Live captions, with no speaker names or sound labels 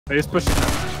He's pushing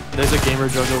up. There's a gamer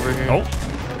jug over here. Oh,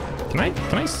 can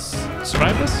I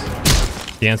survive this?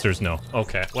 The answer is no.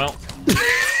 Okay, well.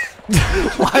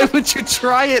 Why would you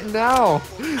try it now?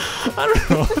 I don't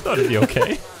know. I thought it'd be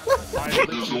okay.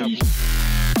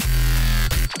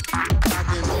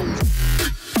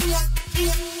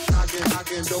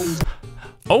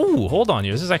 Oh, hold on.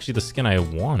 This is actually the skin I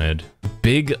wanted.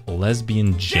 Big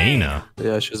lesbian Jaina.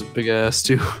 Yeah, she has a big ass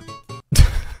too.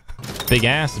 Big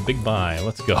ass, big buy.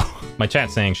 Let's go. My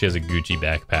chat's saying she has a Gucci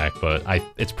backpack, but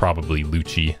it's probably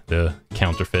Lucci, the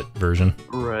counterfeit version.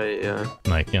 Right, yeah.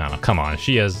 Like, you know, come on. If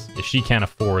she can't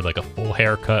afford like a full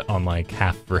haircut on like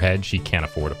half of her head, she can't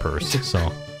afford a purse. So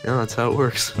yeah, that's how it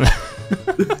works.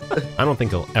 I don't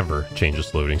think I'll ever change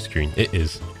this loading screen. It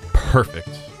is perfect.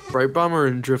 Bright Bomber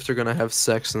and Drift are gonna have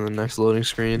sex in the next loading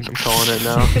screen. I'm calling it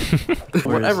now.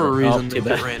 For whatever reason, the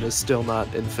bitrate is still not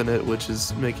infinite, which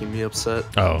is making me upset.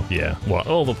 Oh, yeah.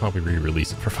 Well, they'll probably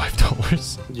re-release it for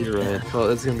 $5. You're right. Well,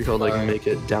 it's gonna be called like Make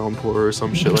It Downpour or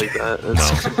some shit like that.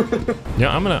 No.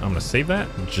 Yeah, I'm gonna save that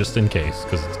just in case,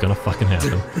 because it's gonna fucking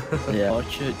happen. Yeah.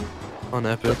 Watch it. On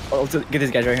Epic. Oh, get these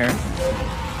guys right here.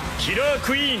 Killer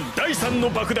Queen 第3の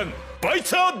爆弾バイ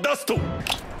ツァーダスト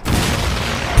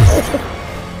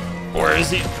Where is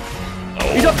he?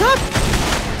 Oh. He's up top!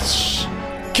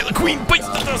 Killer Queen bites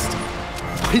the dust!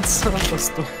 Bites the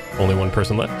dust. Only one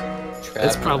person left.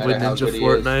 It's probably Ninja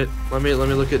Fortnite. Let me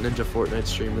look at Ninja Fortnite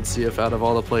stream and see if out of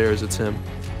all the players it's him.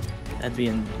 That'd be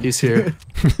in. He's here.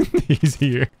 He's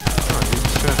here.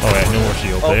 Oh yeah, no more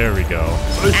shield. Oh. There we go.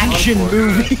 Action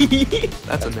movie!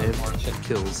 That's a name.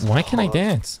 Kills. Why can't I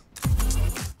dance?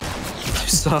 You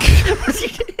suck.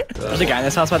 There's a guy in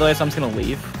this house, by the way, so I'm just gonna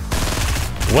leave.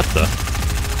 What the?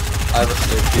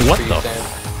 What the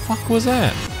fuck was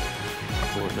that?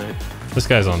 Fortnite. This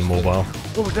guy's on mobile.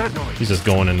 What was that noise? He's just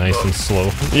going in nice and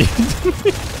slow.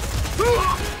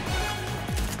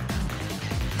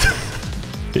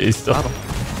 He's still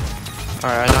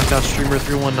Alright, I knocked out Streamer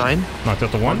 319. knocked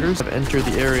out the one. I've entered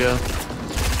the area.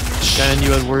 Guy on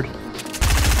you, Edward.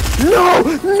 No!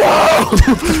 No!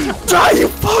 Die, you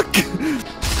fuck!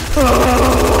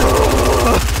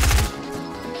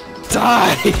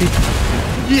 Die!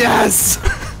 Yes!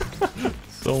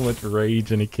 So much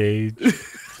rage in a cage.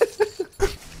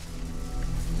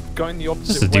 Going the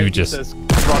opposite Just a way, dude just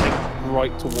running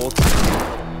right towards me.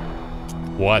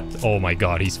 What? Oh my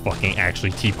god, he's fucking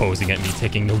actually T-posing at me,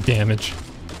 taking no damage.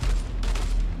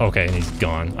 Okay, and he's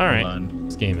gone. Alright.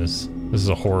 This is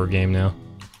a horror game now.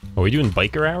 Are we doing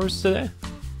biker hours today?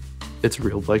 It's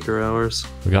real biker hours.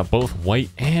 We got both white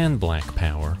and black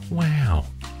power. Wow.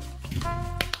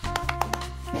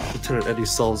 Lieutenant Eddy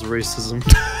solves racism.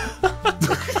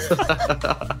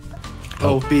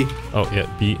 Oh, B. Oh, yeah,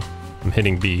 B. I'm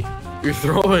hitting B. You're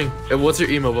throwing. And what's your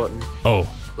emo button? Oh.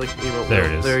 Like emo. There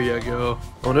it is. There you go.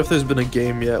 I wonder if there's been a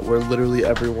game yet where literally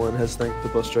everyone has thanked the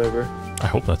bus driver. I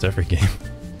hope that's every game.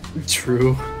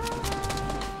 True.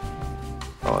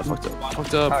 Oh, I fucked up.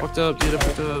 Fucked up, dude, I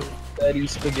fucked up. Eddy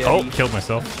spaghetti. Oh, killed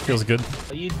myself. Feels good.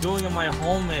 What are you doing in my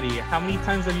home, Eddy? How many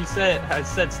times have you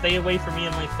said stay away from me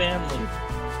and my family?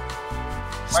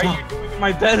 What are you doing in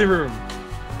my bedroom?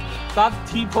 Stop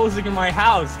T-posing in my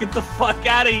house. Get the fuck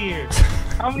out of here.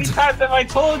 How many times have I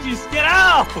told you? Get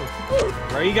out!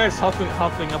 Why are you guys hopping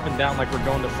up and down like we're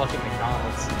going to fucking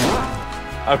McDonald's?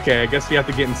 Okay, I guess we have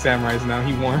to get in Samurai's now.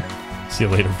 He won. See you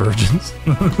later, virgins.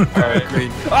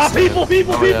 Alright. Ah, people!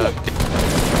 Yeah.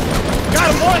 Got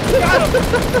him, boy! Got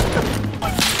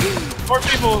him! More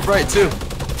people! Right, too.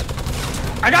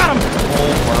 I got him!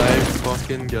 Oh my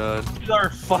fucking god. These are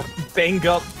fucking bang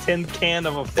up tin can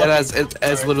of a fucking... It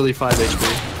has literally 5 HP.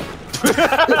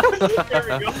 There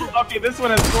we go. Okay, this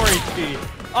one has 4 HP.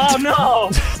 Oh no!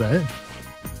 Is that it?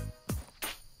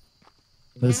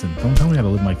 Listen, don't tell me how to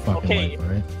live my fucking life,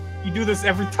 alright? You do this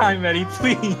every time, Eddy,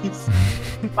 please.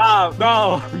 Stop!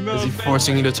 No! Is he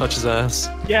forcing you to touch his ass?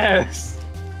 Yes!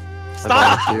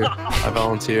 Stop! I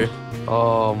volunteer.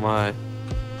 Oh my.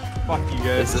 Fuck you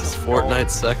guys. Is this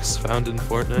Fortnite sex found in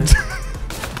Fortnite?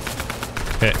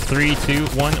 Okay, 3, 2,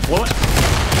 1. What?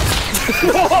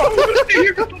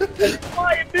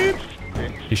 Flying, dude!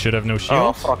 He should have no shield.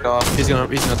 Oh, fuck off. He's gonna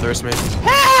thirst me.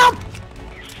 Help!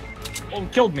 Oh,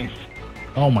 killed me.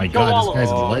 Oh my god, this guy's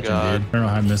a Oh, legend, God. dude. I don't know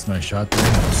how I missed my shot there.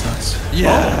 That sucks.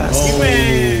 Yes!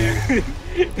 Win!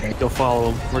 Go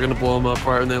follow him. We're gonna blow him up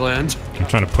right when they land. I'm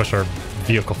trying to push our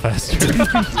vehicle faster.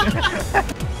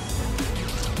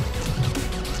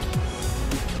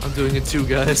 I'm doing it too,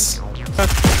 guys.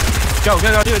 Go, do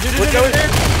it, Let's go.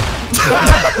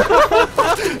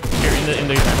 Here in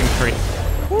the crate.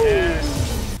 Yeah.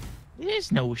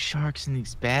 There's no sharks in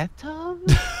these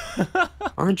bathtubs.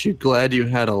 Aren't you glad you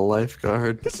had a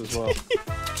lifeguard? This as well.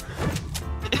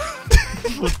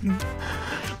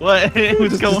 What?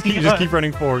 What's going on? Just keep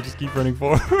running forward. Just keep running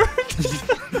forward.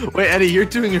 Wait, Eddie, you're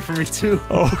doing it for me too.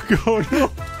 Oh, God,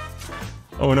 no.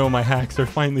 Oh, no, my hacks are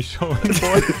finally showing,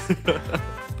 boys.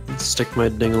 Stick my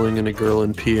dingling in a girl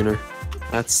and pee in her.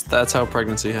 That's how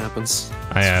pregnancy happens.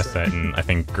 I asked that in, I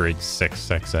think, grade 6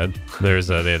 sex ed. They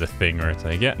had a thing where it's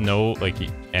like, yeah, no, like, you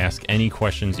ask any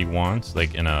questions you want,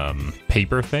 like in a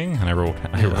paper thing, and I wrote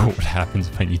what happens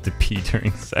if I need to pee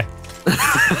during sex.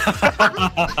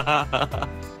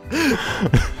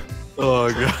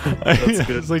 Oh god, that's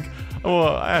good. It's like,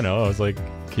 well, I don't know. I was like,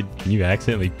 can you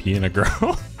accidentally pee in a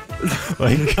girl?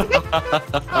 Like,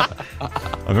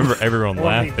 I remember everyone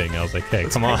laughing. I was like, hey,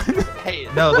 come on. Hey,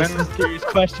 no, that's a serious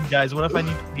question, guys. What if I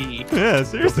need to pee? Yeah,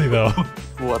 seriously though.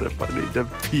 What if I need to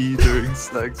pee during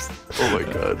sex? Oh my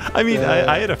god. I mean,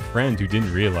 I had a friend who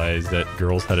didn't realize that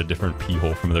girls had a different pee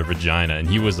hole from their vagina, and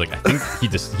he was like, I think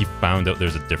he found out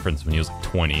there's a difference when he was like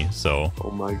 20. So,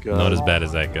 oh my god, not as bad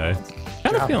as that guy.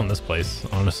 Kind of feeling this place,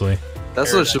 honestly.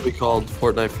 That's what it should be called,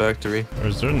 Fortnite Factory. Or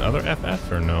is there another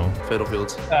FF or no? Fatal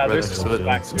Fields. There's next to it.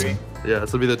 Factory. Yeah,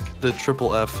 this will be the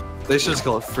triple F. They should just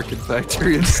call it freaking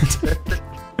Factory instead.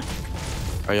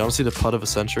 Alright, you wanna see the putt of a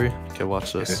century? Okay,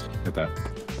 watch this. Hit that.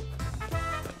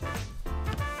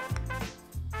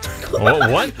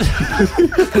 Oh, what?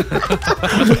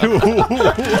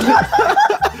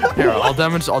 Here, I'll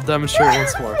demonstrate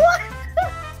once more.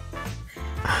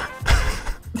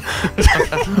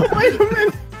 Wait a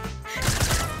minute.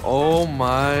 Oh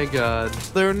my god.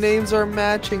 Their names are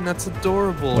matching, that's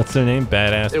adorable. What's their name?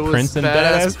 Badass Prince and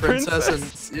Badass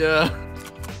Princess? And, yeah.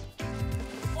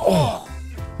 Oh!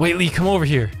 Wait, Lee, come over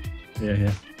here.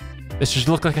 Yeah. This just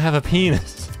look like I have a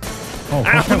penis. Oh,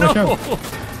 watch out.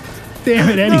 Damn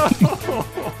it, Eddie. No!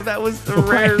 That was the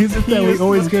Why rare is it that we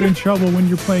always get in trouble when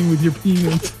you're playing with your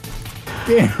penis?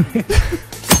 Damn it.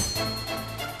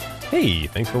 Hey,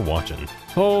 thanks for watching.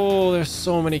 Oh, there's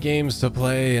so many games to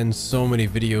play and so many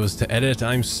videos to edit.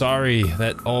 I'm sorry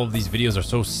that all of these videos are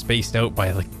so spaced out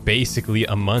by like basically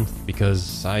a month,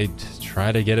 because I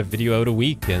try to get a video out a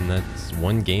week and that's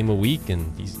one game a week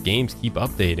and these games keep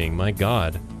updating, my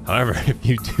god. However, if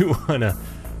you do want to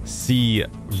see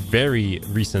very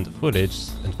recent footage,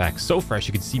 in fact so fresh,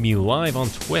 you can see me live on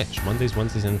Twitch Mondays,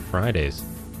 Wednesdays, and Fridays.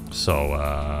 So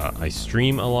I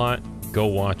stream a lot. Go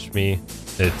watch me.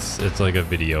 It's like a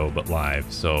video but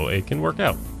live, so it can work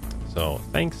out. So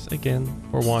thanks again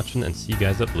for watching, and see you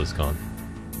guys at BlizzCon.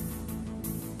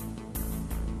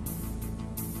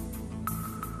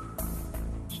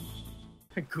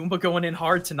 Goomba going in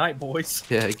hard tonight, boys.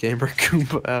 Yeah, Gamer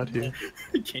Goomba out here.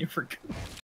 Game for Goomba.